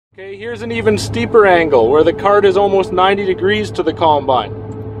Okay, here's an even steeper angle where the cart is almost 90 degrees to the combine.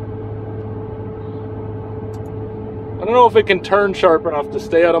 I don't know if it can turn sharp enough to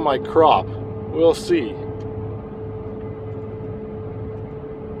stay out of my crop. We'll see.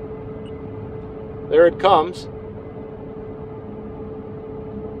 There it comes.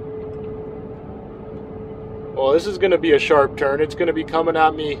 Well, this is going to be a sharp turn. It's going to be coming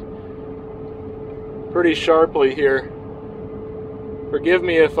at me pretty sharply here. Forgive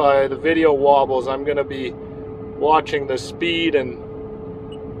me if the video wobbles. I'm going to be watching the speed and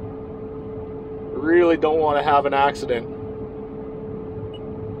really don't want to have an accident.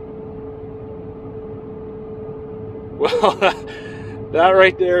 Well, that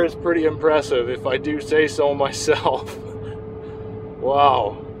right there is pretty impressive, if I do say so myself.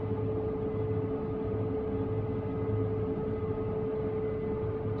 Wow.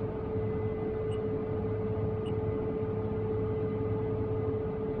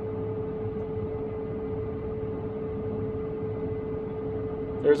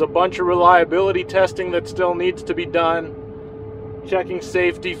 There's a bunch of reliability testing that still needs to be done. Checking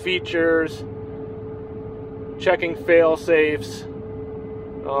safety features, checking fail safes,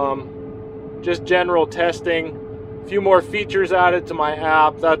 just general testing, a few more features added to my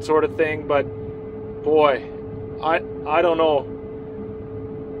app, that sort of thing. But boy, I don't know.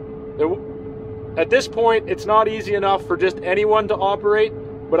 At this point, it's not easy enough for just anyone to operate,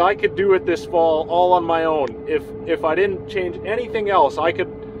 but I could do it this fall all on my own. If I didn't change anything else, I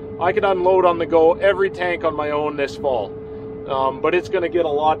could unload on the go every tank on my own this fall. But it's going to get a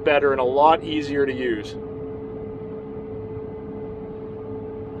lot better and a lot easier to use.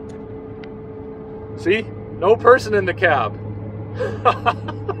 See? No person in the cab.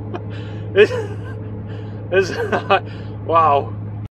 Wow.